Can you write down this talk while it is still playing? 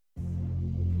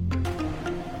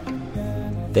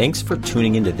Thanks for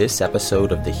tuning into this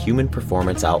episode of the Human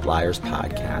Performance Outliers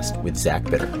podcast with Zach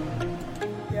Bitter.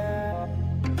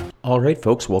 All right,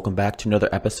 folks, welcome back to another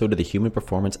episode of the Human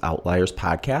Performance Outliers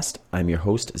podcast. I'm your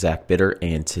host, Zach Bitter,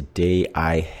 and today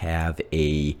I have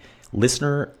a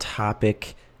listener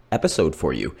topic episode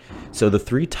for you. So the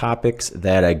three topics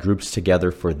that I grouped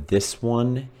together for this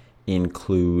one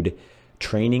include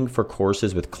training for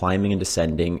courses with climbing and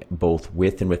descending, both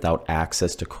with and without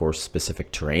access to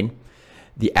course-specific terrain.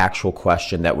 The actual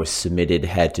question that was submitted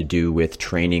had to do with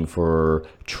training for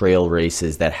trail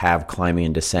races that have climbing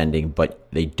and descending, but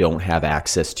they don't have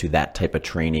access to that type of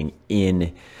training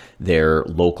in their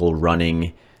local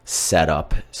running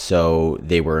setup. So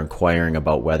they were inquiring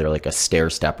about whether like a stair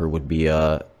stepper would be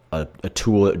a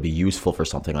tool that would be useful for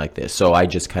something like this. So I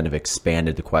just kind of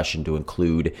expanded the question to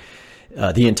include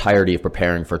the entirety of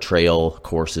preparing for trail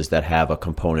courses that have a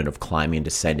component of climbing and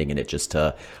descending in it, just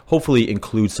to hopefully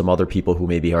include some other people who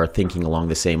maybe are thinking along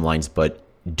the same lines but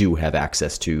do have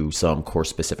access to some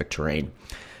course-specific terrain.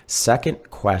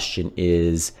 Second question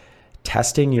is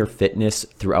testing your fitness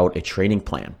throughout a training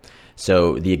plan.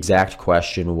 So the exact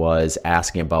question was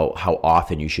asking about how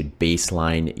often you should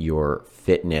baseline your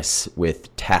fitness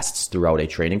with tests throughout a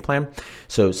training plan.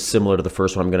 So similar to the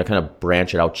first one, I'm going to kind of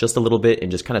branch it out just a little bit and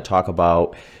just kind of talk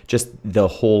about just the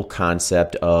whole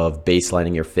concept of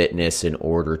baselining your fitness in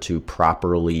order to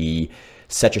properly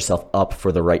set yourself up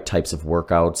for the right types of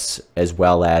workouts, as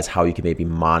well as how you can maybe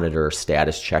monitor or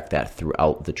status check that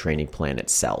throughout the training plan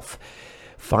itself.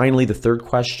 Finally, the third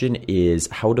question is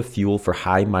how to fuel for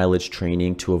high mileage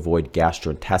training to avoid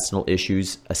gastrointestinal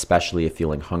issues, especially if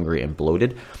feeling hungry and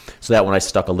bloated. So that one I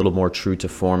stuck a little more true to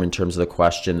form in terms of the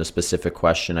question. The specific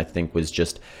question I think was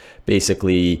just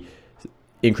basically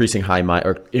increasing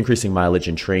mileage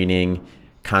in training,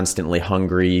 constantly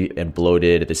hungry and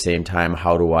bloated at the same time.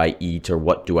 How do I eat, or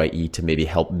what do I eat to maybe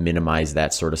help minimize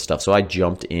that sort of stuff? So I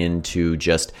jumped into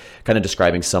just kind of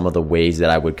describing some of the ways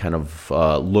that I would kind of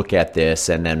look at this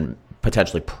and then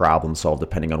potentially problem solve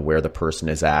depending on where the person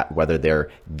is at, whether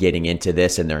they're getting into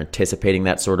this and they're anticipating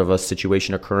that sort of a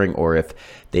situation occurring, or if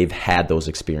they've had those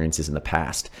experiences in the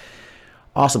past.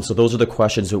 Awesome. So those are the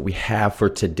questions that we have for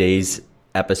today's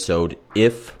episode.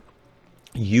 If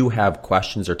you have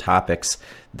questions or topics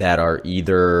that are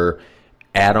either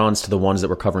add-ons to the ones that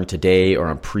we're covering today or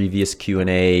on previous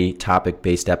Q&A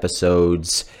topic-based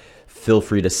episodes, feel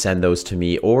free to send those to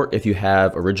me. Or if you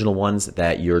have original ones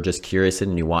that you're just curious in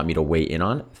and you want me to weigh in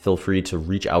on, feel free to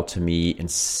reach out to me and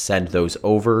send those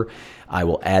over. I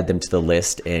will add them to the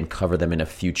list and cover them in a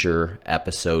future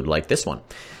episode like this one.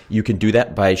 You can do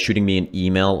that by shooting me an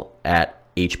email at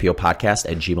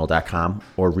hpopodcast@gmail.com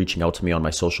or reaching out to me on my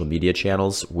social media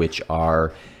channels, which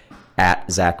are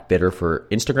at Zach Bitter for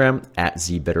Instagram, at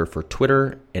ZBitter for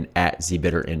Twitter, and at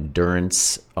ZBitter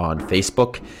Endurance on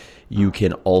Facebook. You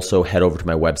can also head over to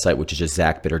my website, which is just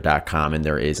zachbitter.com, and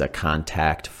there is a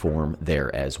contact form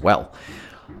there as well.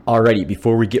 Alrighty,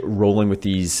 before we get rolling with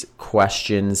these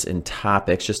questions and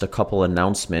topics, just a couple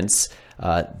announcements.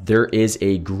 There is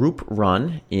a group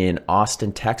run in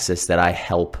Austin, Texas that I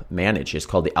help manage. It's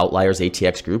called the Outliers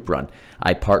ATX Group Run.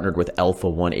 I partnered with Alpha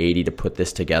 180 to put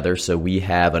this together. So we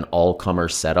have an all-comer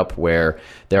setup where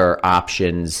there are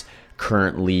options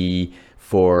currently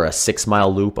for a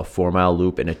 6-mile loop, a 4-mile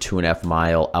loop, and a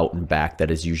 2.5-mile out and back.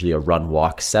 That is usually a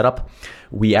run-walk setup.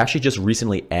 We actually just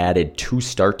recently added 2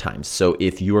 start times. So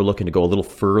if you are looking to go a little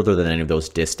further than any of those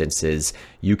distances,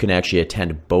 you can actually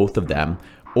attend both of them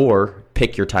or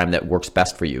pick your time that works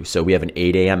best for you. So we have an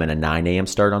 8 a.m. and a 9 a.m.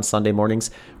 start on Sunday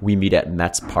mornings. We meet at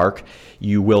Metz Park.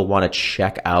 You will want to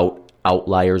check out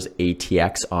Outliers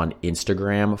ATX on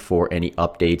Instagram for any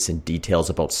updates and details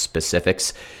about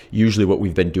specifics. Usually what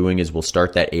we've been doing is we'll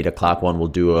start that 8 o'clock one. We'll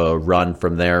do a run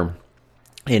from there.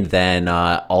 And then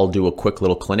I'll do a quick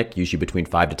little clinic, usually between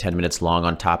 5 to 10 minutes long,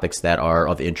 on topics that are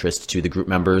of interest to the group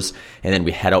members. And then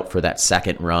we head out for that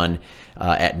second run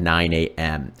at 9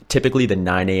 a.m. Typically, the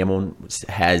 9 a.m. one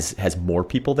has more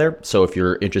people there. So if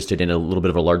you're interested in a little bit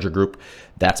of a larger group,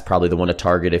 that's probably the one to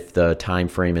target if the time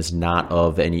frame is not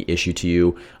of any issue to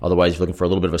you. Otherwise, if you're looking for a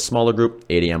little bit of a smaller group,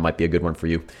 8 a.m. might be a good one for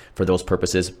you for those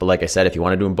purposes. But like I said, if you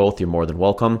want to do them both, you're more than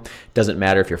welcome. Doesn't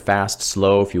matter if you're fast,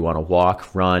 slow, if you want to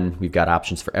walk, run. We've got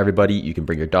options for everybody. You can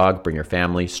bring your dog, bring your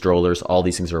family, strollers. All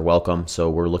these things are welcome.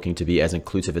 So we're looking to be as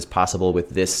inclusive as possible with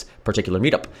this particular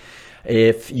meetup.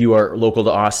 If you are local to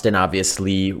Austin,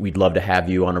 obviously, we'd love to have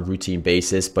you on a routine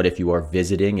basis. But if you are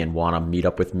visiting and want to meet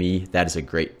up with me, that is a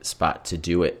great spot to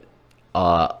do it.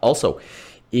 Also,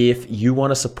 if you want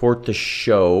to support the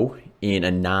show in a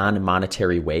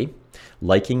non-monetary way,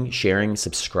 Liking, sharing,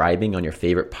 subscribing on your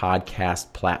favorite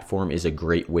podcast platform is a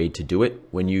great way to do it.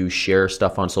 When you share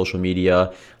stuff on social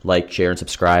media, like, share, and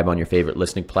subscribe on your favorite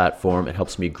listening platform, it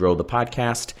helps me grow the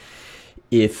podcast.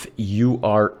 If you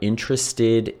are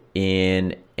interested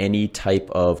in any type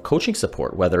of coaching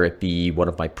support, whether it be one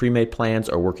of my pre-made plans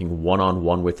or working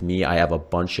one-on-one with me, I have a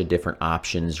bunch of different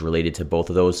options related to both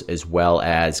of those, as well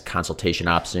as consultation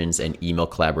options and email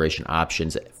collaboration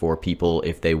options for people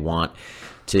if they want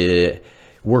to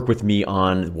work with me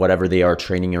on whatever they are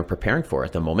training or preparing for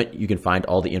at the moment. You can find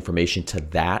all the information to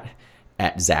that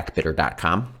at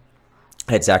zachbitter.com.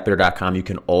 At zachbitter.com, you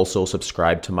can also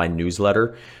subscribe to my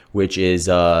newsletter, which is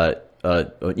an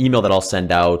email that I'll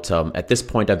send out. At this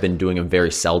point, I've been doing them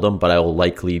very seldom, but I will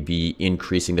likely be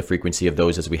increasing the frequency of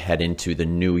those as we head into the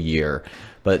new year.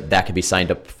 But that can be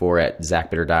signed up for at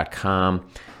zachbitter.com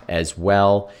as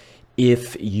well.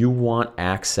 If you want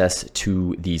access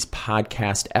to these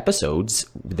podcast episodes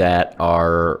that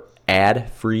are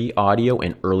ad-free audio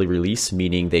and early release,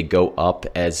 meaning they go up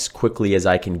as quickly as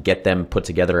I can get them put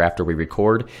together after we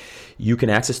record, you can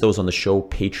access those on the show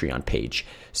Patreon page.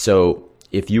 So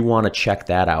if you want to check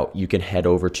that out, you can head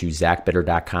over to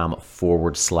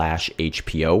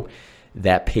zachbitter.com/HPO.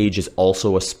 That page is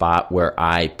also a spot where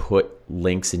I put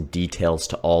links and details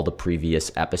to all the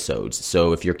previous episodes.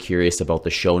 So if you're curious about the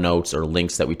show notes or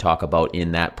links that we talk about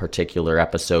in that particular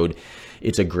episode,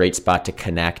 it's a great spot to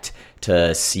connect,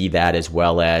 to see that, as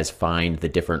well as find the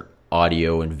different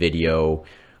audio and video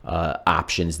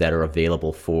options that are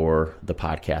available for the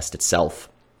podcast itself.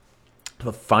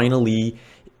 But finally,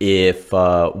 if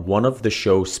one of the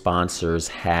show sponsors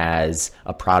has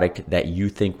a product that you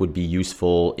think would be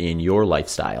useful in your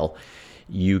lifestyle,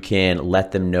 you can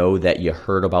let them know that you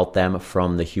heard about them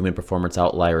from the Human Performance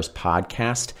Outliers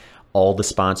podcast. All the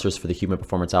sponsors for the Human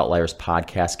Performance Outliers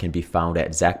podcast can be found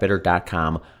at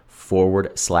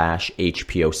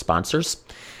zachbitter.com/HPO sponsors.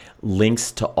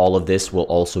 Links to all of this will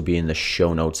also be in the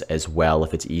show notes as well,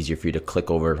 if it's easier for you to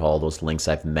click over to all those links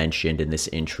I've mentioned in this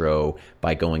intro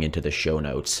by going into the show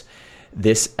notes.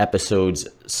 This episode's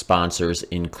sponsors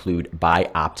include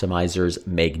Bioptimizer's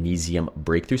Magnesium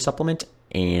Breakthrough Supplement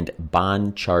and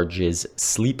Bon Charge's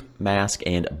Sleep Mask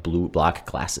and Blue Block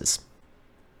Glasses.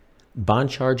 Bon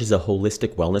Charge is a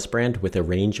holistic wellness brand with a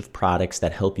range of products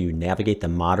that help you navigate the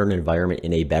modern environment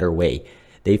in a better way.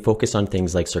 They focus on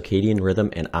things like circadian rhythm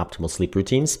and optimal sleep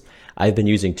routines. I've been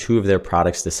using 2 of their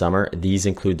products this summer. These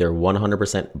include their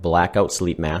 100% blackout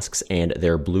sleep masks and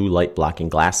their blue light blocking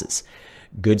glasses.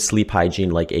 Good sleep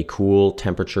hygiene, like a cool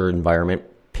temperature environment,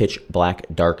 pitch black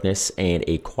darkness, and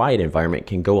a quiet environment,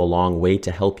 can go a long way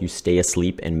to help you stay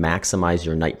asleep and maximize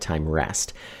your nighttime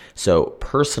rest. So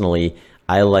personally,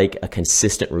 I like a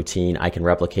consistent routine I can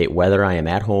replicate whether I am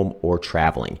at home or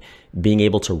traveling. Being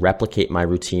able to replicate my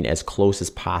routine as close as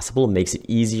possible makes it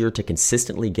easier to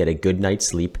consistently get a good night's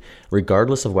sleep,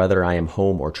 regardless of whether I am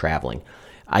home or traveling.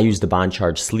 I use the Bon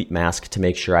Charge sleep mask to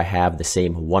make sure I have the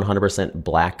same 100%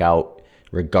 blackout,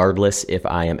 regardless if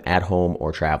I am at home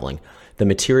or traveling. The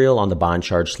material on the Bon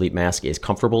Charge sleep mask is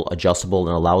comfortable, adjustable,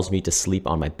 and allows me to sleep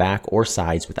on my back or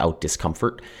sides without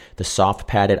discomfort. The soft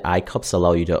padded eye cups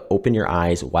allow you to open your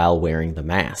eyes while wearing the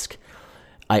mask.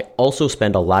 I also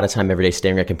spend a lot of time every day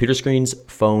staring at computer screens,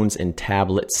 phones, and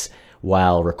tablets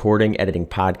while recording, editing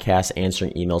podcasts,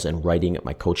 answering emails, and writing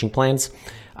my coaching plans.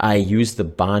 I use the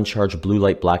Bon Charge blue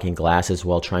light blocking glasses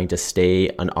while trying to stay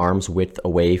an arm's width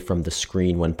away from the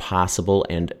screen when possible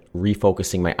and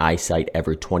refocusing my eyesight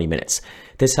every 20 minutes.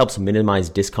 This helps minimize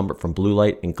discomfort from blue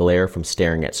light and glare from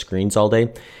staring at screens all day.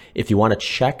 If you want to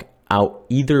check out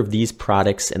either of these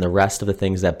products and the rest of the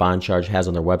things that Bon Charge has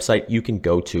on their website, you can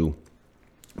go to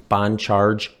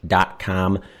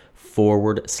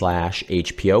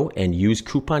boncharge.com/HPO and use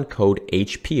coupon code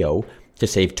HPO to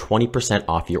save 20%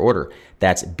 off your order.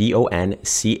 That's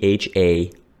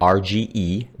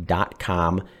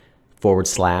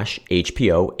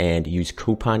boncharge.com/HPO and use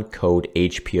coupon code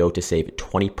HPO to save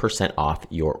 20% off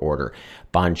your order.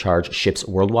 Bon Charge ships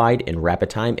worldwide in rapid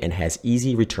time and has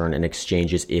easy return and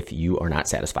exchanges if you are not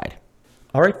satisfied.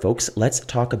 All right, folks, let's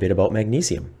talk a bit about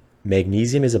magnesium.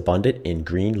 Magnesium is abundant in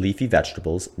green leafy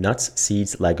vegetables, nuts,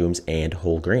 seeds, legumes, and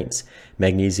whole grains.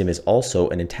 Magnesium is also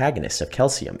an antagonist of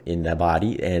calcium in the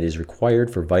body and is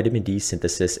required for vitamin D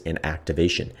synthesis and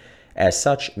activation. As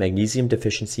such, magnesium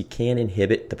deficiency can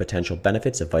inhibit the potential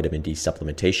benefits of vitamin D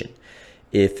supplementation.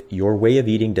 If your way of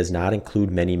eating does not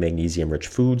include many magnesium-rich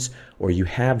foods, or you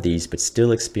have these but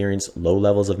still experience low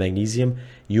levels of magnesium,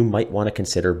 you might want to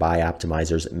consider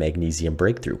Bioptimizer's Magnesium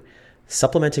Breakthrough.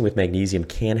 Supplementing with magnesium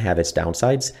can have its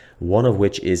downsides, one of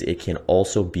which is it can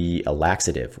also be a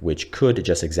laxative, which could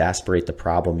just exacerbate the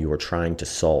problem you are trying to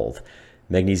solve.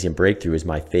 Magnesium Breakthrough is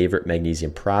my favorite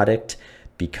magnesium product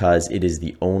because it is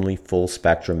the only full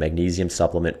spectrum magnesium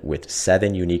supplement with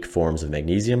 7 unique forms of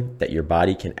magnesium that your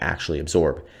body can actually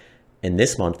absorb. And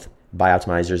this month,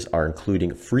 Bioptimizers are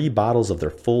including free bottles of their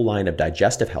full line of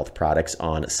digestive health products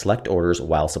on select orders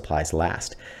while supplies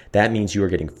last. That means you are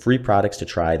getting free products to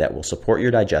try that will support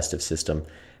your digestive system.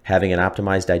 Having an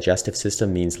optimized digestive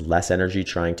system means less energy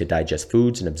trying to digest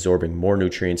foods and absorbing more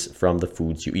nutrients from the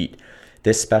foods you eat.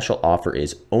 This special offer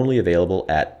is only available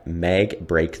at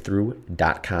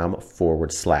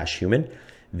magbreakthrough.com/human.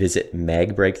 Visit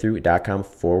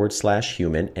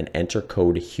magbreakthrough.com/human and enter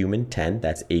code HUMAN10,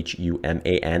 that's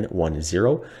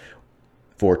HUMAN10,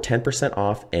 for 10%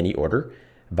 off any order.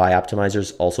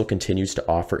 Bioptimizers also continues to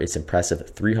offer its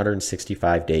impressive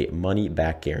 365-day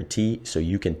money-back guarantee, so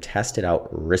you can test it out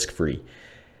risk-free.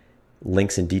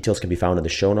 Links and details can be found in the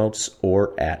show notes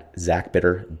or at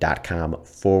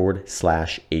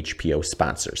zachbitter.com/HPO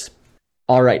sponsors.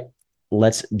 All right,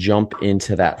 let's jump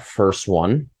into that first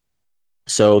one.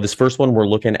 So this first one, we're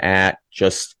looking at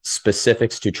just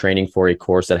specifics to training for a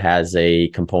course that has a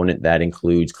component that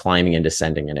includes climbing and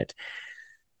descending in it.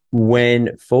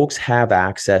 When folks have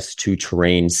access to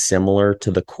terrain similar to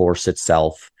the course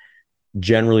itself,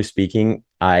 generally speaking,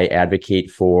 I advocate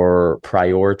for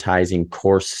prioritizing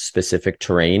course-specific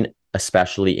terrain,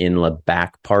 especially in the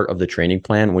back part of the training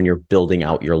plan when you're building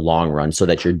out your long run, so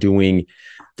that you're doing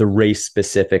the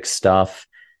race-specific stuff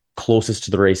closest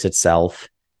to the race itself.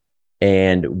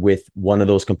 And with one of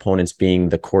those components being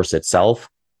the course itself,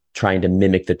 trying to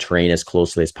mimic the terrain as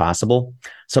closely as possible.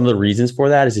 Some of the reasons for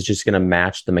that is it's just going to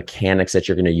match the mechanics that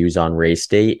you're going to use on race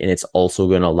day. And it's also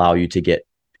going to allow you to get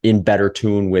in better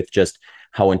tune with just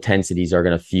how intensities are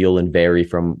going to feel and vary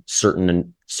from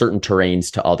certain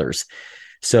terrains to others.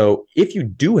 So if you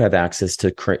do have access to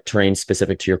terrain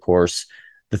specific to your course,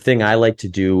 the thing I like to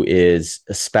do is,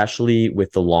 especially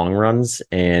with the long runs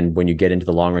and when you get into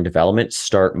the long run development,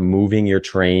 start moving your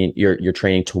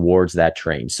training towards that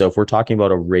terrain. So if we're talking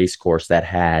about a race course that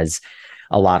has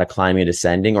a lot of climbing and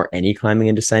descending, or any climbing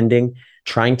and descending,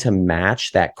 trying to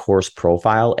match that course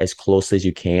profile as closely as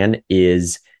you can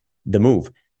is the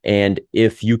move. And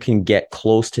if you can get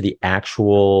close to the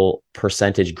actual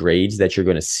percentage grades that you're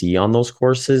going to see on those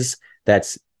courses,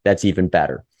 that's even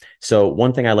better. So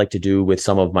one thing I like to do with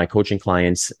some of my coaching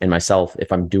clients and myself,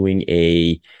 if I'm doing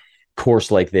a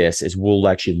course like this, is we'll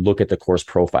actually look at the course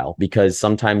profile, because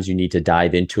sometimes you need to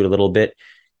dive into it a little bit.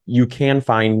 You can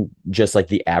find just like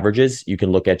the averages. You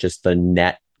can look at just the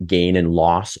net gain and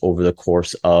loss over the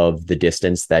course of the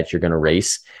distance that you're going to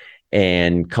race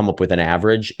and come up with an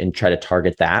average and try to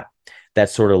target that.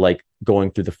 That's sort of like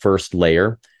going through the first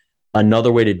layer.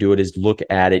 Another way to do it is look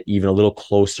at it even a little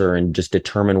closer and just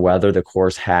determine whether the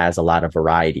course has a lot of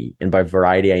variety. And by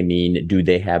variety, I mean, do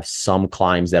they have some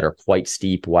climbs that are quite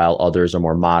steep while others are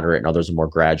more moderate and others are more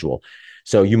gradual?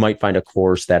 So you might find a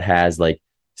course that has like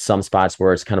some spots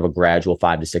where it's kind of a gradual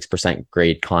 5 to 6%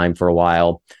 grade climb for a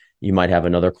while. You might have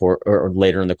another course, or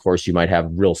later in the course, you might have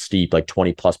real steep, like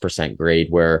 20+% grade,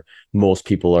 where most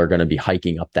people are going to be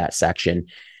hiking up that section.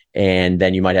 And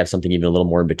then you might have something even a little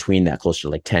more in between that, closer to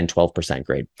like 10, 12%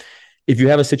 grade. If you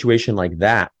have a situation like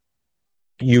that,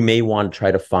 you may want to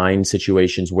try to find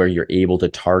situations where you're able to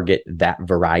target that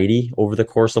variety over the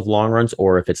course of long runs,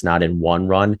 or if it's not in one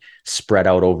run, spread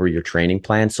out over your training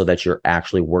plan so that you're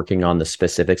actually working on the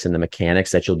specifics and the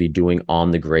mechanics that you'll be doing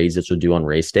on the grades that you'll do on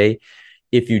race day.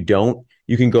 If you don't,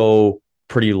 you can go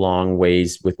pretty long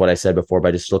ways with what I said before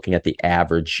by just looking at the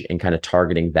average and kind of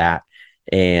targeting that,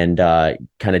 and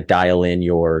kind of dial in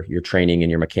your training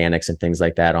and your mechanics and things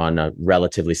like that on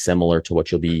relatively similar to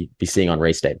what you'll be seeing on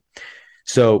race day.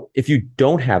 So if you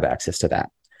don't have access to that,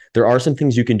 there are some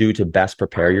things you can do to best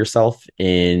prepare yourself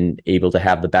in able to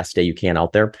have the best day you can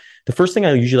out there. The first thing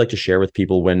I usually like to share with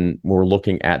people when we're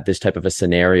looking at this type of a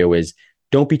scenario is,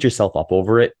 don't beat yourself up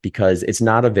over it, because it's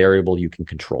not a variable you can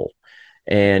control.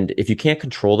 And if you can't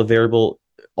control the variable,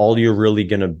 all you really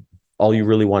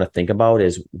want to think about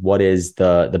is what is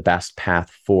the best path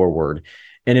forward.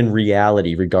 And in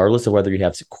reality, regardless of whether you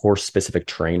have course specific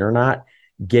terrain or not,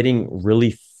 getting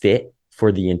really fit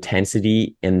for the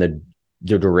intensity and the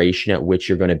duration at which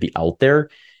you're going to be out there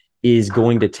is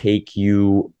going to take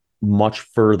you much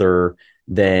further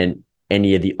than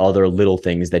any of the other little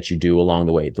things that you do along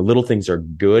the way. The little things are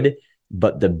good,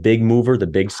 but the big mover, the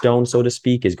big stone, so to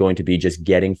speak, is going to be just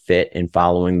getting fit and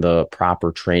following the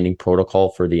proper training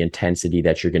protocol for the intensity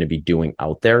that you're going to be doing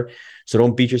out there. So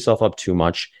don't beat yourself up too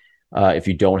much. If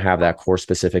you don't have that core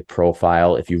specific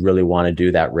profile, if you really want to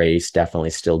do that race, definitely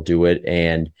still do it.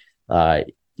 And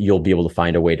you'll be able to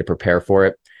find a way to prepare for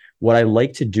it. What I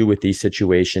like to do with these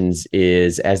situations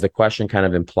is, as the question kind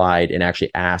of implied and actually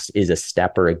asked, is a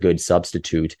stepper a good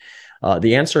substitute?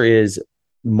 The answer is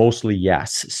mostly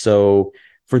yes. So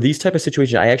for these type of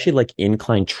situations, I actually like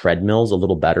incline treadmills a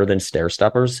little better than stair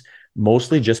steppers,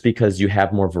 mostly just because you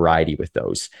have more variety with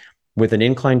those. With an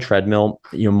incline treadmill,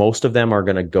 most of them are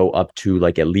going to go up to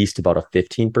like at least about a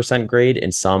 15% grade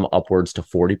and some upwards to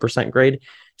 40% grade.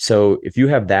 So if you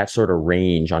have that sort of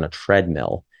range on a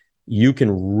treadmill, you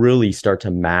can really start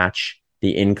to match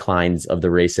the inclines of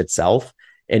the race itself.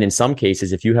 And in some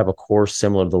cases, if you have a course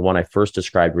similar to the one I first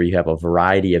described, where you have a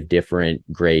variety of different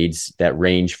grades that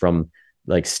range from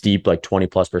like steep, like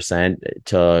 20+%,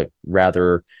 to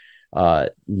rather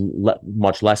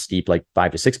much less steep, like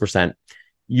 5 to 6%,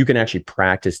 you can actually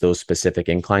practice those specific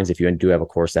inclines if you do have a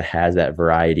course that has that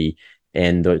variety,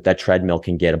 and that treadmill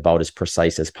can get about as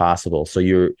precise as possible. So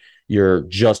you're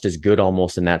just as good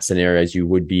almost in that scenario as you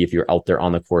would be if you're out there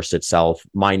on the course itself,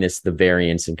 minus the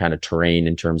variance and kind of terrain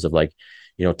in terms of like,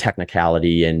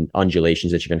 technicality and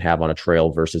undulations that you can have on a trail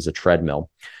versus a treadmill.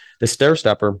 The stair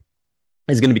stepper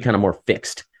is going to be kind of more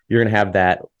fixed. You're going to have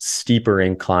that steeper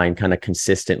incline kind of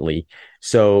consistently.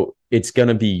 So it's going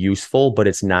to be useful, but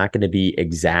it's not going to be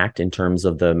exact in terms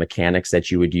of the mechanics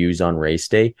that you would use on race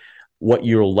day. What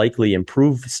you'll likely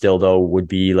improve still, though, would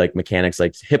be like mechanics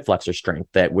like hip flexor strength,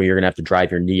 that where you're going to have to drive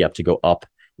your knee up to go up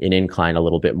an incline a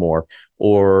little bit more,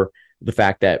 or the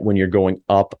fact that when you're going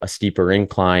up a steeper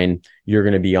incline, you're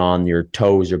going to be on your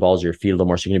toes, your balls, your feet a little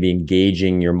more. So you're going to be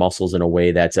engaging your muscles in a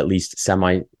way that's at least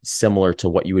semi similar to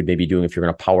what you would maybe doing if you're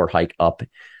going to power hike up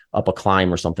a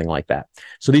climb or something like that.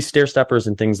 So these stair steppers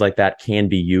and things like that can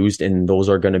be used, and those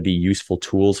are going to be useful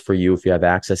tools for you if you have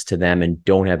access to them and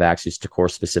don't have access to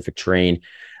course specific terrain.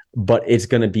 But it's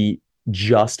going to be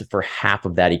just for half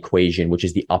of that equation, which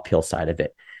is the uphill side of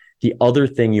it. The other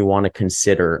thing you want to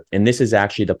consider, and this is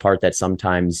actually the part that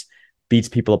sometimes beats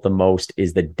people up the most,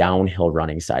 is the downhill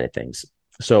running side of things.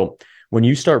 So when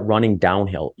you start running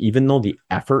downhill, even though the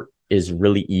effort is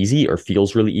really easy or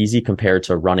feels really easy compared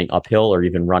to running uphill or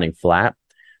even running flat,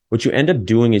 what you end up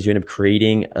doing is you end up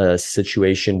creating a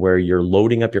situation where you're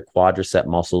loading up your quadricep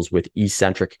muscles with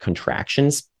eccentric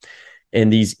contractions.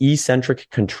 And these eccentric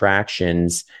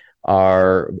contractions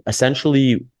are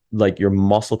essentially like your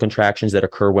muscle contractions that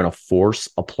occur when a force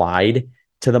applied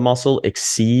to the muscle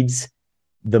exceeds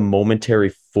the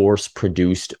momentary force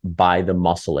produced by the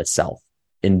muscle itself.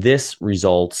 And this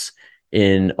results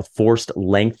in a forced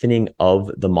lengthening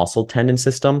of the muscle tendon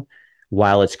system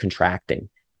while it's contracting.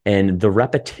 And the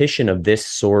repetition of this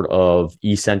sort of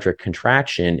eccentric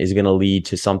contraction is going to lead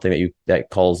to something that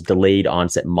calls delayed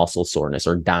onset muscle soreness,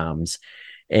 or DOMS.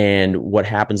 And what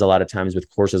happens a lot of times with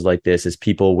courses like this is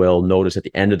people will notice at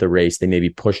the end of the race, they maybe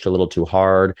pushed a little too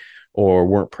hard or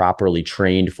weren't properly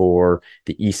trained for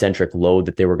the eccentric load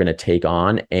that they were going to take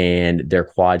on. And their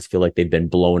quads feel like they've been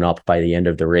blown up by the end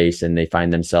of the race, and they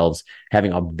find themselves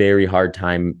having a very hard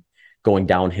time going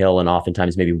downhill, and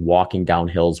oftentimes maybe walking down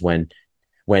hills when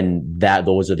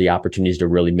those are the opportunities to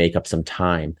really make up some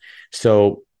time.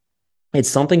 So it's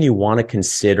something you want to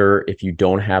consider if you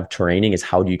don't have training, is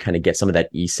how do you kind of get some of that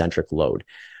eccentric load?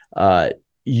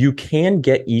 You can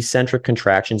get eccentric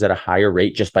contractions at a higher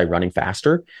rate just by running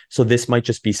faster. So this might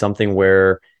just be something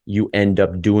where you end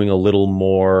up doing a little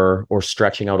more or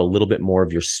stretching out a little bit more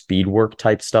of your speed work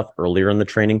type stuff earlier in the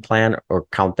training plan, or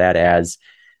count that as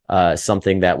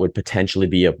something that would potentially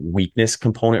be a weakness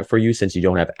component for you, since you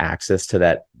don't have access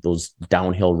to those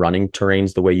downhill running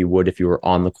terrains the way you would if you were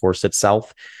on the course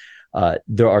itself.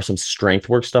 There are some strength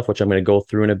work stuff, which I'm going to go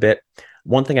through in a bit.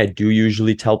 One thing I do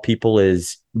usually tell people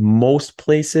is most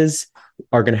places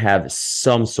are going to have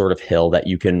some sort of hill that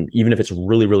you can, even if it's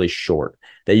really, really short,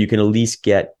 that you can at least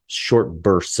get short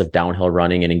bursts of downhill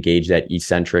running and engage that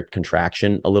eccentric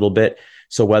contraction a little bit.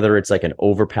 So whether it's like an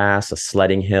overpass, a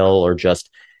sledding hill, or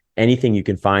just anything you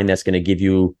can find that's going to give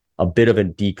you a bit of a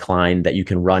decline that you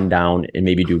can run down and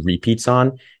maybe do repeats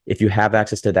on. If you have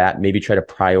access to that, maybe try to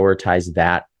prioritize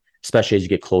that, especially as you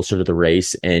get closer to the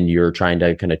race and you're trying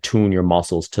to kind of tune your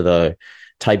muscles to the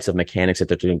types of mechanics that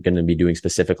they're going to be doing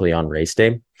specifically on race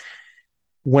day.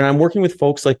 When I'm working with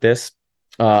folks like this,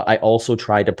 I also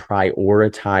try to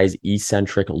prioritize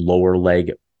eccentric lower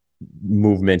leg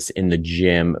movements in the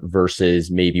gym versus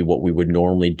maybe what we would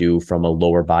normally do from a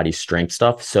lower body strength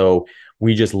stuff. So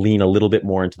we just lean a little bit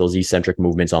more into those eccentric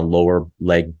movements on lower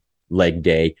leg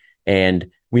day.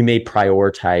 And we may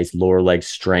prioritize lower leg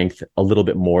strength a little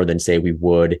bit more than say we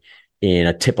would in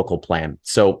a typical plan.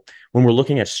 So when we're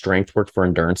looking at strength work for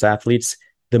endurance athletes,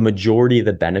 the majority of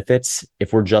the benefits,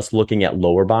 if we're just looking at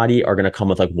lower body, are going to come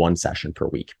with like one session per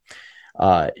week.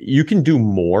 You can do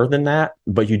more than that,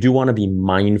 but you do want to be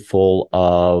mindful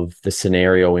of the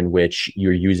scenario in which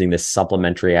you're using this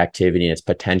supplementary activity and it's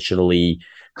potentially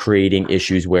creating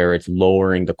issues where it's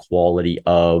lowering the quality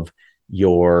of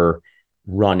your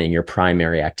running, your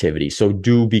primary activity. So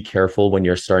do be careful when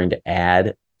you're starting to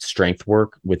add strength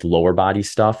work with lower body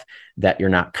stuff that you're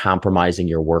not compromising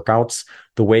your workouts.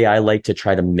 The way I like to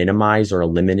try to minimize or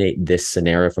eliminate this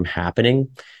scenario from happening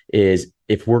is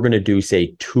if we're going to do,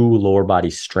 say, 2 lower body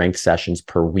strength sessions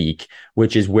per week,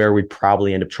 which is where we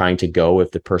probably end up trying to go if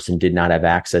the person did not have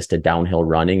access to downhill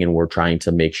running and we're trying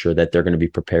to make sure that they're going to be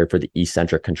prepared for the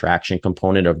eccentric contraction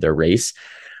component of their race,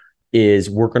 is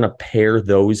we're going to pair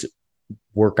those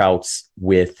workouts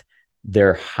with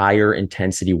their higher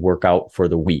intensity workout for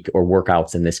the week, or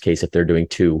workouts in this case, if they're doing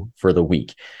 2 for the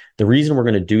week. The reason we're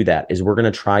going to do that is we're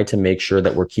going to try to make sure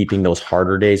that we're keeping those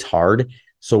harder days hard.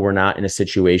 So we're not in a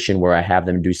situation where I have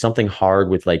them do something hard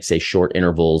with, like, say, short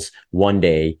intervals one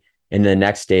day, and the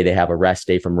next day they have a rest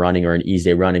day from running or an ease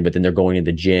day running, but then they're going to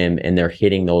the gym and they're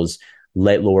hitting those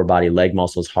lower body leg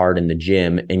muscles hard in the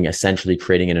gym and essentially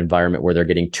creating an environment where they're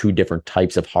getting 2 different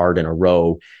types of hard in a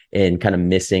row and kind of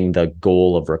missing the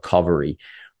goal of recovery.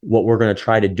 What we're going to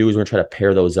try to do is we're going to try to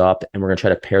pair those up, and we're going to try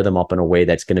to pair them up in a way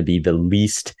that's going to be the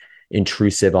least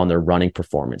intrusive on their running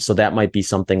performance. So that might be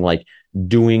something like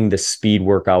doing the speed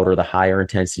workout or the higher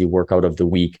intensity workout of the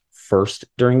week first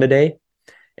during the day,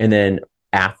 and then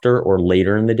after or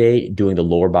later in the day, doing the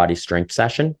lower body strength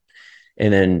session,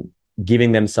 and then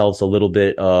giving themselves a little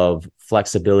bit of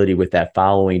flexibility with that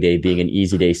following day being an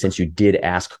easy day, since you did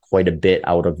ask quite a bit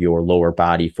out of your lower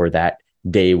body for that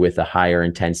day with a higher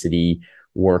intensity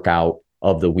workout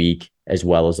of the week, as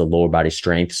well as the lower body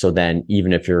strength. So then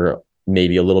even if you're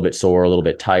maybe a little bit sore, a little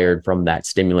bit tired from that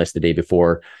stimulus the day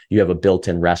before, you have a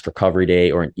built-in rest recovery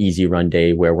day or an easy run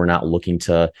day where we're not looking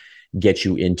to get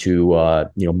you into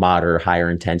moderate, higher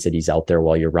intensities out there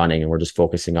while you're running, and we're just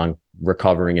focusing on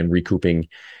recovering and recouping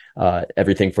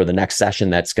everything for the next session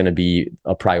that's going to be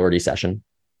a priority session.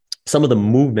 Some of the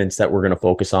movements that we're going to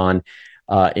focus on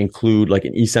include like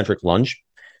an eccentric lunge.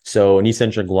 So an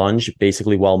eccentric lunge,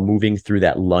 basically while moving through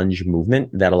that lunge movement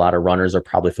that a lot of runners are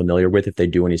probably familiar with if they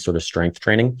do any sort of strength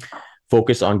training,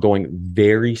 focus on going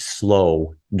very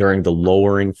slow during the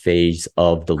lowering phase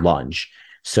of the lunge.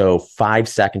 So 5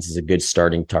 seconds is a good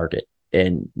starting target.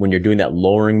 And when you're doing that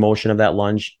lowering motion of that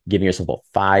lunge, giving yourself about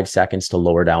 5 seconds to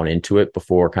lower down into it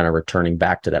before kind of returning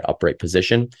back to that upright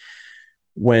position.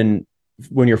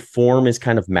 When your form is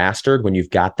kind of mastered, when you've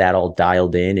got that all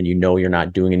dialed in and you know you're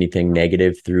not doing anything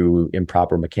negative through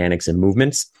improper mechanics and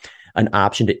movements, an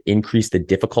option to increase the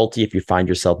difficulty if you find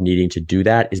yourself needing to do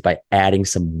that is by adding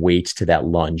some weight to that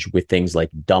lunge with things like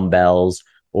dumbbells,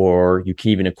 or you can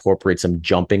even incorporate some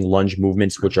jumping lunge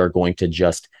movements, which are going to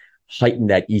just heighten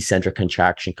that eccentric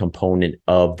contraction component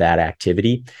of that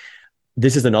activity.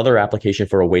 This is another application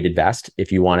for a weighted vest.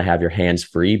 If you want to have your hands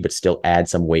free, but still add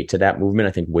some weight to that movement,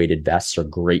 I think weighted vests are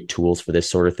great tools for this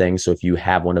sort of thing. So if you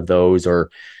have one of those or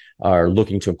are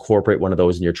looking to incorporate one of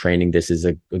those in your training, this is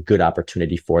a good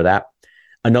opportunity for that.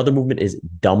 Another movement is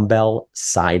dumbbell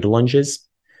side lunges.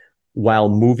 While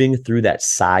moving through that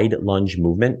side lunge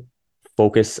movement,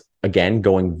 focus again,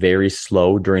 going very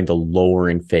slow during the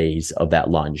lowering phase of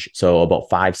that lunge. So about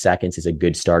 5 seconds is a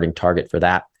good starting target for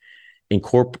that.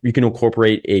 You can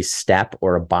incorporate a step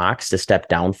or a box to step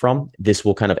down from. This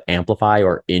will kind of amplify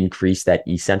or increase that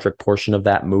eccentric portion of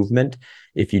that movement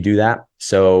if you do that.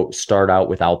 So start out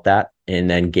without that and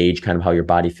then gauge kind of how your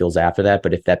body feels after that.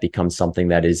 But if that becomes something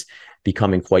that is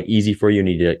becoming quite easy for you, you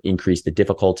need to increase the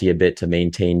difficulty a bit to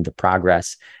maintain the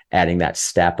progress. Adding that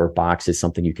step or box is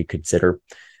something you could consider.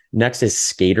 Next is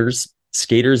skaters.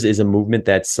 Skaters is a movement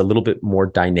that's a little bit more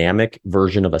dynamic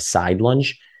version of a side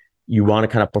lunge. You want to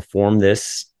kind of perform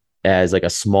this as like a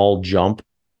small jump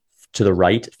to the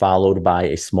right, followed by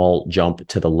a small jump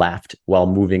to the left while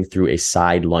moving through a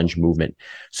side lunge movement.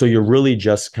 So you're really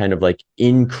just kind of like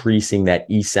increasing that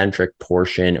eccentric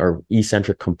portion or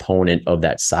eccentric component of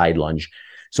that side lunge.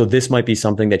 So this might be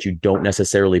something that you don't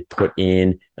necessarily put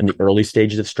in the early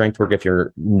stages of strength work if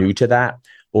you're new to that,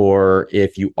 or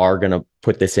if you are going to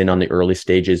put this in on the early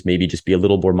stages, maybe just be a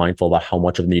little more mindful about how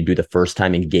much of them you do the first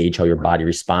time and gauge how your body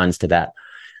responds to that.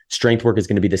 Strength work is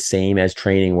going to be the same as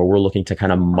training, where we're looking to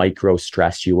kind of micro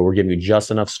stress you, where we're giving you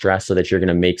just enough stress so that you're going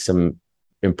to make some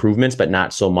improvements, but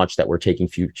not so much that we're taking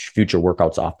future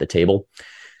workouts off the table.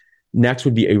 Next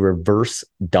would be a reverse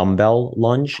dumbbell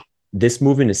lunge. This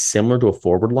movement is similar to a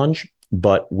forward lunge,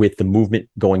 but with the movement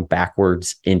going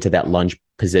backwards into that lunge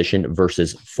position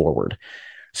versus forward.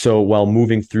 So while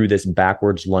moving through this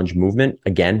backwards lunge movement,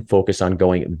 again, focus on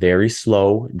going very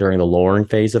slow during the lowering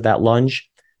phase of that lunge.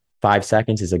 5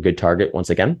 seconds is a good target once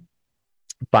again.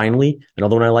 Finally,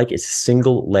 another one I like is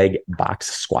single leg box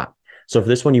squat. So for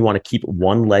this one, you want to keep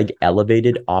one leg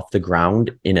elevated off the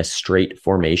ground in a straight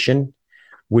formation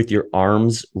with your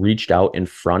arms reached out in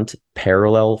front,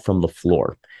 parallel from the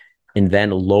floor, and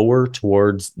then lower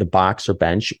towards the box or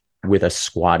bench with a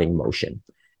squatting motion.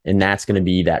 And that's going to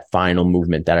be that final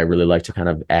movement that I really like to kind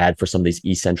of add for some of these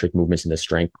eccentric movements in the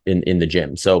strength in the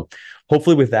gym. So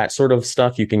hopefully with that sort of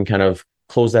stuff, you can kind of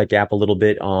close that gap a little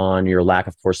bit on your lack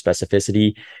of core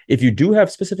specificity. If you do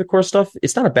have specific core stuff,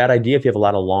 it's not a bad idea if you have a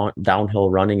lot of long downhill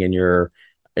running in your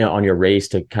on your race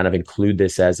to kind of include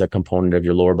this as a component of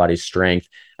your lower body strength.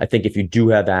 I think if you do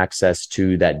have access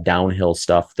to that downhill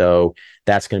stuff, though,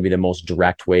 that's going to be the most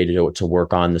direct way to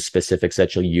work on the specifics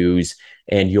that you'll use.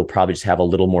 And you'll probably just have a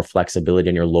little more flexibility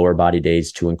in your lower body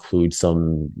days to include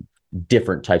some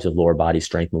different types of lower body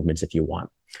strength movements if you want.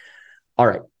 All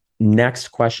right. Next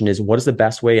question is, what is the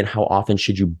best way and how often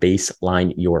should you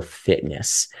baseline your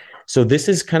fitness? So this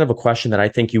is kind of a question that I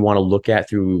think you want to look at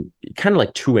through kind of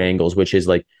like two angles, which is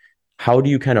like, how do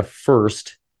you kind of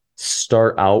first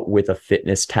start out with a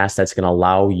fitness test that's going to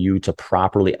allow you to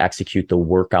properly execute the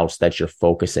workouts that you're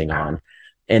focusing on?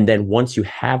 And then once you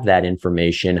have that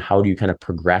information, how do you kind of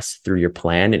progress through your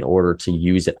plan in order to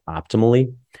use it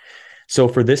optimally? So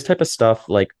for this type of stuff,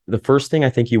 like the first thing I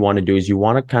think you want to do is you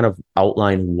want to kind of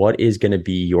outline what is going to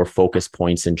be your focus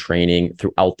points in training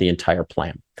throughout the entire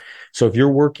plan. So if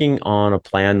you're working on a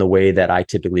plan the way that I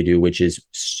typically do, which is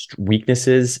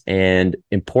weaknesses and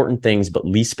important things, but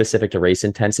least specific to race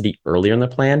intensity earlier in the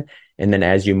plan. And then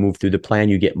as you move through the plan,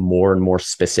 you get more and more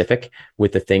specific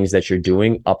with the things that you're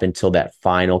doing up until that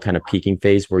final kind of peaking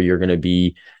phase where you're going to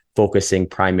be focusing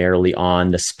primarily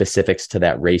on the specifics to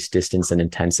that race distance and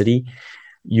intensity.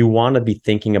 You want to be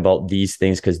thinking about these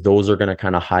things because those are going to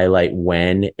kind of highlight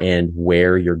when and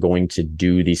where you're going to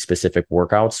do these specific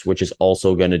workouts, which is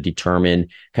also going to determine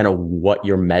kind of what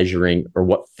you're measuring or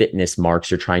what fitness marks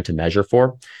you're trying to measure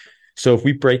for. So if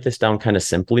we break this down kind of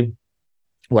simply,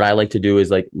 what I like to do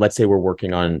is, like, let's say we're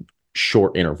working on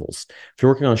short intervals. If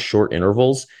you're working on short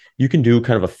intervals, you can do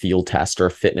kind of a field test or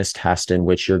a fitness test in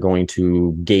which you're going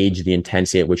to gauge the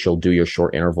intensity at which you'll do your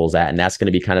short intervals at. And that's going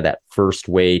to be kind of that first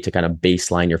way to kind of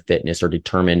baseline your fitness or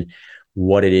determine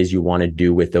what it is you want to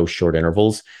do with those short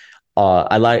intervals.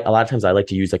 A lot of times I like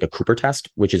to use like a Cooper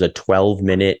test, which is a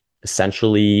 12-minute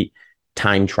essentially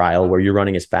time trial where you're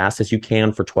running as fast as you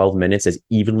can for 12 minutes, as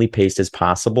evenly paced as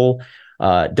possible.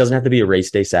 It doesn't have to be a race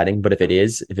day setting, but if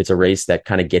it's a race that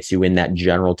kind of gets you in that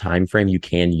general time frame, you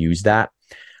can use that.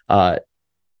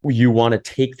 You want to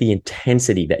take the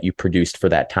intensity that you produced for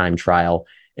that time trial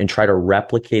and try to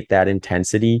replicate that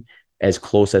intensity as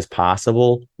close as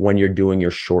possible when you're doing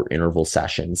your short interval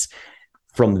sessions.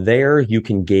 From there, you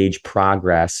can gauge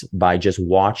progress by just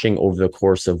watching over the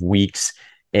course of weeks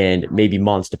and maybe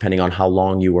months, depending on how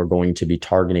long you are going to be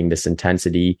targeting this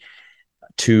intensity,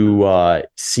 to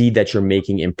see that you're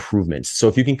making improvements. So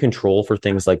if you can control for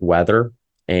things like weather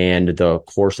and the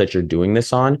course that you're doing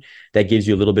this on, that gives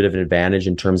you a little bit of an advantage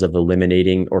in terms of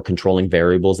eliminating or controlling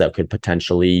variables that could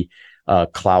potentially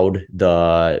cloud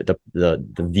the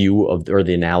view of or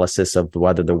the analysis of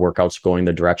whether the workout's going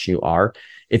the direction you are.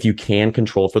 If you can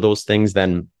control for those things,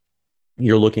 then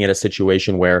you're looking at a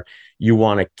situation where you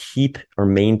want to keep or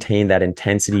maintain that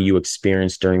intensity you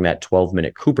experienced during that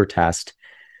 12-minute Cooper test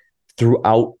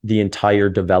throughout the entire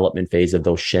development phase of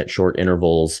those short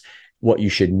intervals. What you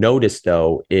should notice,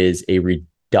 though, is a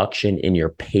reduction in your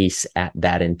pace at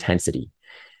that intensity.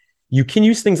 You can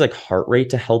use things like heart rate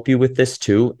to help you with this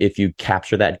too, if you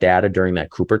capture that data during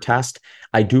that Cooper test.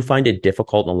 I do find it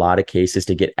difficult in a lot of cases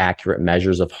to get accurate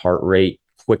measures of heart rate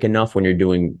quick enough when you're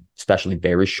doing especially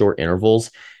very short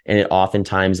intervals. And it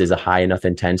oftentimes is a high enough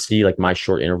intensity. Like my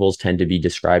short intervals tend to be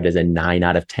described as a 9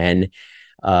 out of 10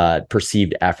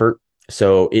 perceived effort.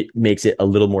 So it makes it a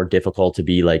little more difficult to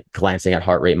be like glancing at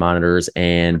heart rate monitors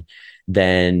and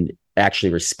then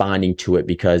actually responding to it,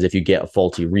 because if you get a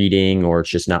faulty reading or it's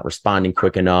just not responding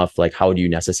quick enough, like how do you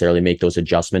necessarily make those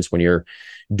adjustments when you're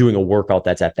doing a workout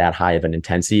that's at that high of an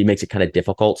intensity? It makes it kind of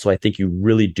difficult. So I think you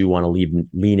really do want to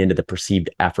lean into the perceived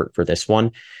effort for this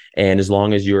one. And as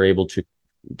long as you're able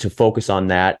to focus on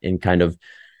that and kind of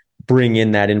bring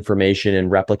in that information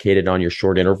and replicate it on your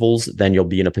short intervals, then you'll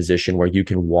be in a position where you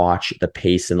can watch the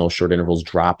pace in those short intervals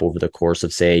drop over the course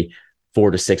of, say, 4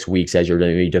 to 6 weeks as you're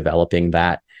going to be developing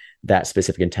that that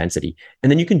specific intensity.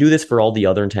 And then you can do this for all the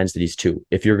other intensities too.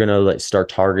 If you're going to start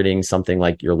targeting something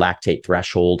like your lactate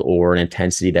threshold or an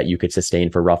intensity that you could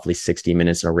sustain for roughly 60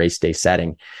 minutes in a race day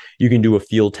setting, you can do a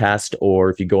field test, or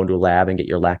if you go into a lab and get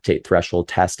your lactate threshold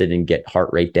tested and get heart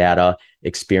rate data,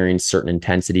 experience certain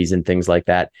intensities and things like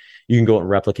that, you can go and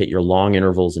replicate your long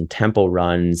intervals and tempo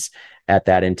runs at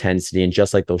that intensity. And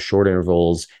just like those short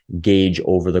intervals, gauge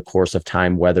over the course of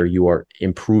time whether you are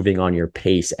improving on your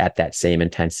pace at that same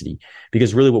intensity.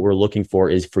 Because really what we're looking for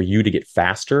is for you to get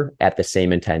faster at the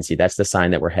same intensity. That's the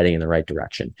sign that we're heading in the right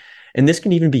direction. And this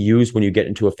can even be used when you get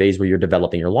into a phase where you're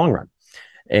developing your long run.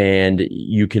 And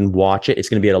you can watch it. It's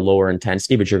going to be at a lower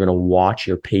intensity, but you're going to watch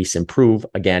your pace improve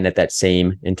again at that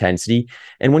same intensity.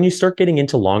 And when you start getting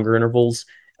into longer intervals,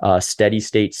 steady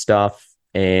state stuff,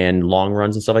 and long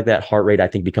runs and stuff like that, heart rate, I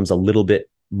think, becomes a little bit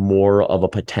more of a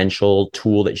potential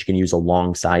tool that you can use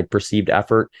alongside perceived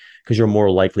effort, because you're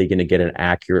more likely going to get an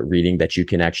accurate reading that you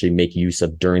can actually make use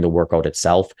of during the workout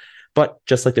itself. But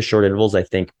just like the short intervals, I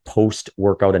think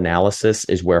post-workout analysis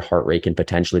is where heart rate can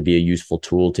potentially be a useful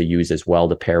tool to use as well,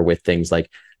 to pair with things like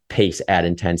pace at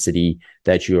intensity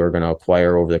that you are going to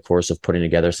acquire over the course of putting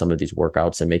together some of these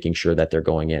workouts and making sure that they're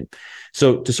going in.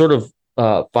 So to sort of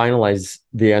finalize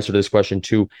the answer to this question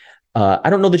too, I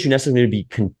don't know that you necessarily need to be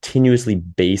continuously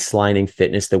baselining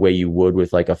fitness the way you would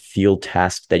with like a field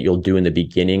test that you'll do in the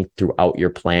beginning throughout your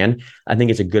plan. I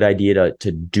think it's a good idea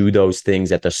to do those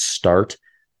things at the start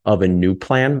of a new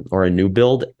plan or a new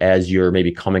build as you're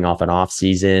maybe coming off an off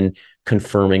season,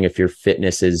 confirming if your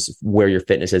fitness is where your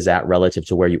fitness is at relative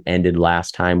to where you ended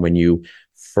last time when you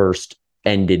first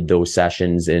ended those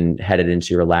sessions and headed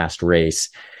into your last race.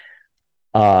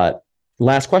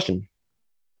 Last question.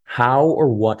 How or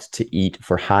what to eat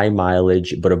for high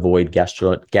mileage but avoid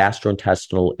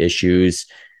gastrointestinal issues,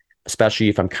 especially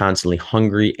if I'm constantly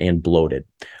hungry and bloated?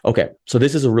 Okay, so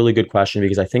this is a really good question,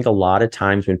 because I think a lot of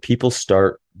times when people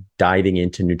start diving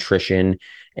into nutrition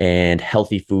and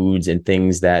healthy foods and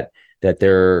things that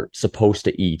they're supposed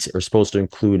to eat or supposed to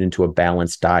include into a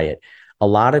balanced diet, a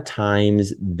lot of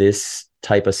times this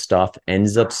type of stuff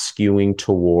ends up skewing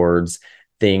towards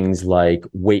things like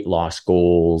weight loss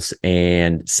goals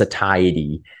and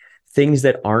satiety, things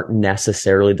that aren't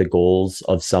necessarily the goals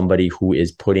of somebody who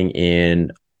is putting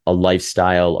in a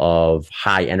lifestyle of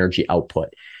high energy output.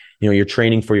 You know, you're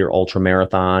training for your ultra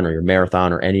marathon or your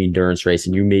marathon or any endurance race,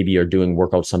 and you maybe are doing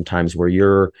workouts sometimes where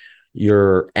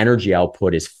your energy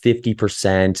output is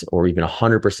 50% or even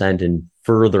 100% and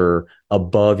further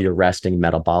above your resting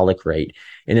metabolic rate.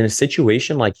 And in a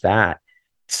situation like that,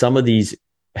 some of these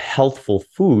healthful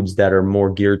foods that are more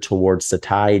geared towards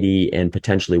satiety and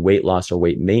potentially weight loss or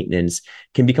weight maintenance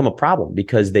can become a problem,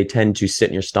 because they tend to sit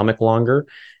in your stomach longer.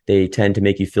 They tend to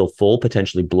make you feel full,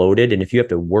 potentially bloated. And if you have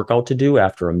to work out to do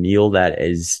after a meal that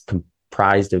is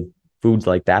comprised of foods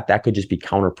like that, that could just be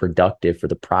counterproductive for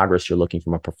the progress you're looking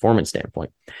from a performance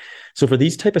standpoint. So for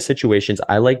these type of situations,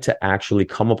 I like to actually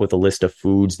come up with a list of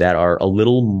foods that are a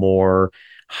little more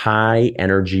high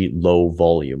energy, low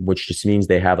volume, which just means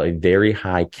they have a very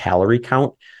high calorie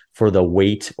count for the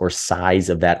weight or size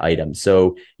of that item.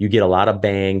 So you get a lot of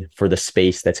bang for the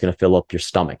space that's going to fill up your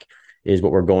stomach, is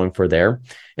what we're going for there.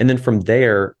 And then from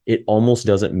there, it almost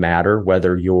doesn't matter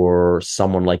whether you're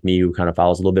someone like me who kind of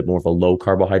follows a little bit more of a low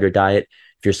carbohydrate diet,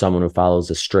 if you're someone who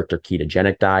follows a strict or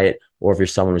ketogenic diet, or if you're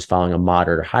someone who's following a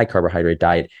moderate or high carbohydrate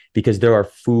diet, because there are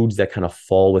foods that kind of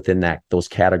fall within those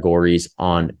categories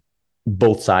on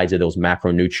both sides of those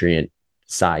macronutrient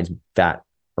sides, fat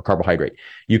or carbohydrate.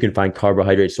 You can find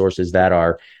carbohydrate sources that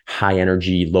are high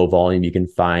energy, low volume. You can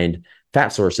find fat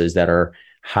sources that are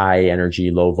high energy,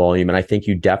 low volume. And I think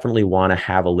you definitely want to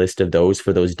have a list of those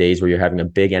for those days where you're having a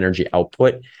big energy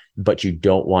output, but you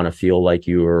don't want to feel like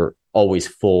you're always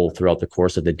full throughout the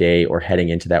course of the day or heading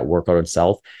into that workout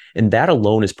itself. And that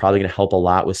alone is probably going to help a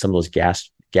lot with some of those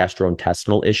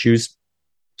gastrointestinal issues.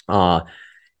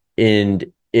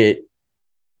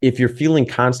 If you're feeling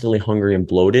constantly hungry and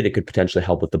bloated, it could potentially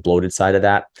help with the bloated side of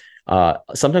that.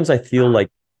 Sometimes I feel like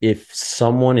if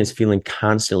someone is feeling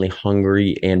constantly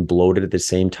hungry and bloated at the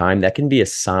same time, that can be a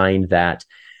sign that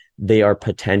they are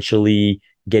potentially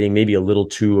getting maybe a little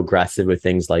too aggressive with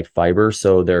things like fiber.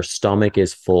 So their stomach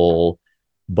is full,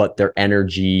 but their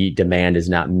energy demand is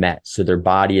not met. So their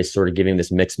body is sort of giving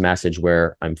this mixed message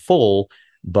where I'm full,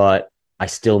 but I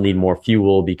still need more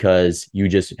fuel because you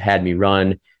just had me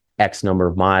run X number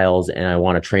of miles and I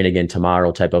want to train again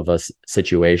tomorrow type of a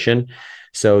situation.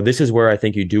 So this is where I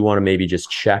think you do want to maybe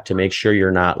just check to make sure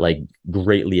you're not like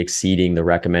greatly exceeding the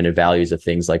recommended values of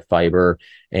things like fiber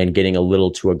and getting a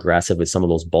little too aggressive with some of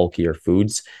those bulkier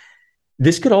foods.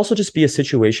 This could also just be a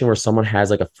situation where someone has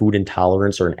like a food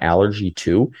intolerance or an allergy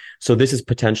too. So this is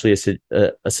potentially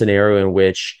a scenario in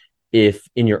which if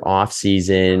in your off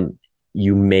season,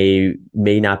 you may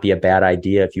not be a bad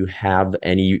idea if you have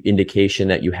any indication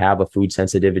that you have a food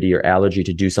sensitivity or allergy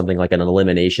to do something like an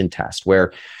elimination test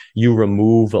where you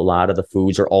remove a lot of the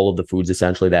foods or all of the foods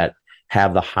essentially that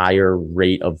have the higher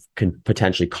rate of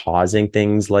potentially causing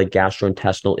things like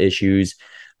gastrointestinal issues,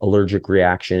 allergic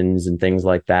reactions and things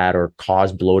like that, or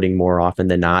cause bloating more often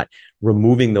than not.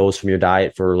 Removing those from your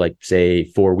diet for like say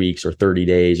 4 weeks or 30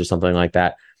 days or something like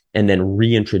that, and then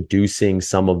reintroducing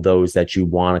some of those that you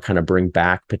want to kind of bring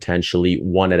back potentially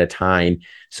one at a time.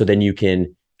 So then you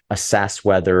can assess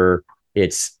whether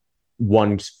it's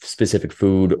one specific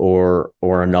food or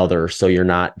another. So you're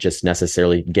not just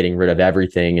necessarily getting rid of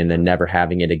everything and then never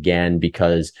having it again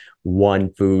because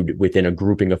one food within a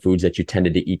grouping of foods that you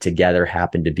tended to eat together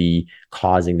happened to be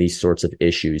causing these sorts of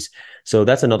issues. So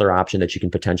that's another option that you can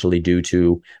potentially do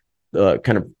to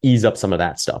kind of ease up some of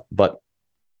that stuff. But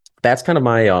that's kind of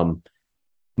my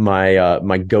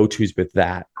go-tos with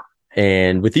that.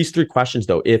 And with these 3 questions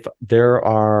though, if there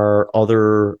are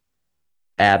other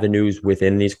avenues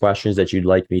within these questions that you'd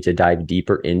like me to dive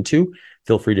deeper into,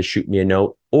 feel free to shoot me a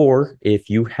note. Or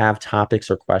if you have topics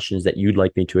or questions that you'd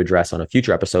like me to address on a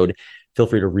future episode, feel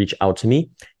free to reach out to me.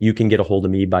 You can get a hold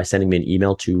of me by sending me an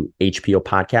email to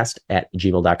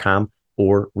hpopodcast@gmail.com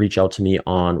or reach out to me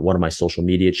on one of my social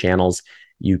media channels.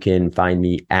 You can find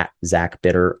me at Zach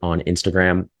Bitter on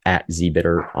Instagram, at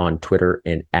ZBitter on Twitter,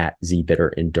 and at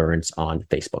ZBitter Endurance on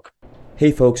Facebook.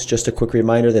 Hey folks, just a quick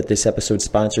reminder that this episode's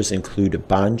sponsors include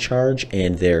Bond Charge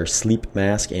and their sleep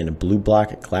mask and blue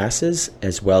block glasses,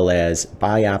 as well as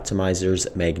Bioptimizer's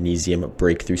magnesium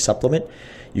breakthrough supplement.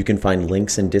 You can find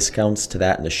links and discounts to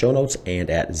that in the show notes and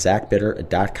at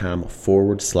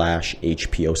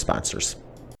zachbitter.com/HPO sponsors.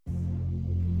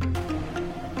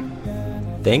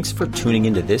 Thanks for tuning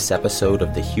into this episode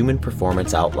of the Human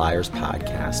Performance Outliers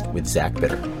podcast with Zach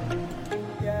Bitter.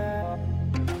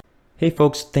 Hey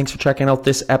folks, thanks for checking out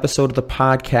this episode of the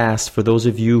podcast. For those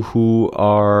of you who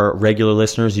are regular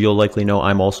listeners, you'll likely know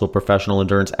I'm also a professional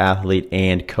endurance athlete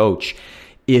and coach.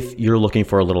 If you're looking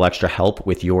for a little extra help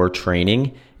with your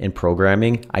training and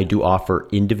programming, I do offer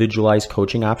individualized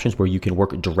coaching options where you can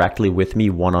work directly with me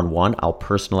one-on-one. I'll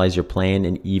personalize your plan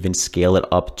and even scale it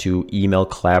up to email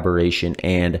collaboration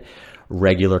and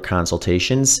regular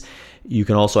consultations. You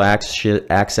can also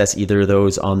access either of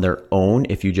those on their own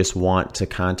if you just want to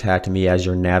contact me as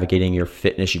you're navigating your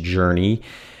fitness journey.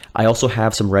 I also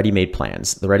have some ready-made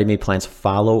plans. The ready-made plans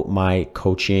follow my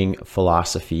coaching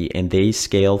philosophy, and they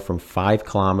scale from 5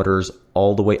 kilometers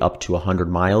all the way up to 100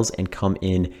 miles and come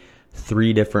in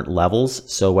 3 different levels.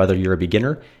 So whether you're a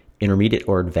beginner, intermediate,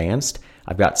 or advanced,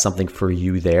 I've got something for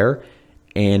you there.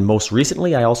 And most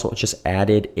recently, I also just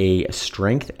added a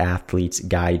Strength Athlete's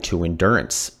Guide to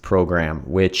Endurance program,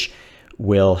 which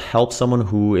will help someone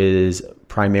who is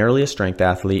primarily a strength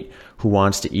athlete who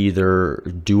wants to either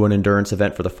do an endurance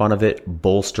event for the fun of it,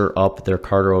 bolster up their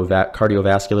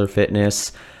cardiovascular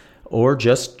fitness, or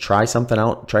just try something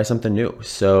out, try something new.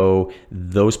 So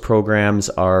those programs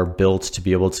are built to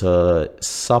be able to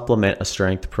supplement a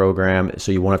strength program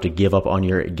so you won't have to give up on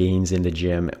your gains in the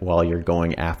gym while you're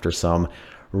going after some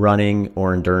running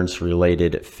or endurance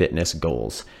related fitness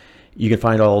goals. You can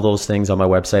find all those things on my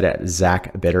website at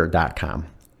zachbitter.com.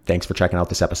 Thanks for checking out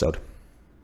this episode.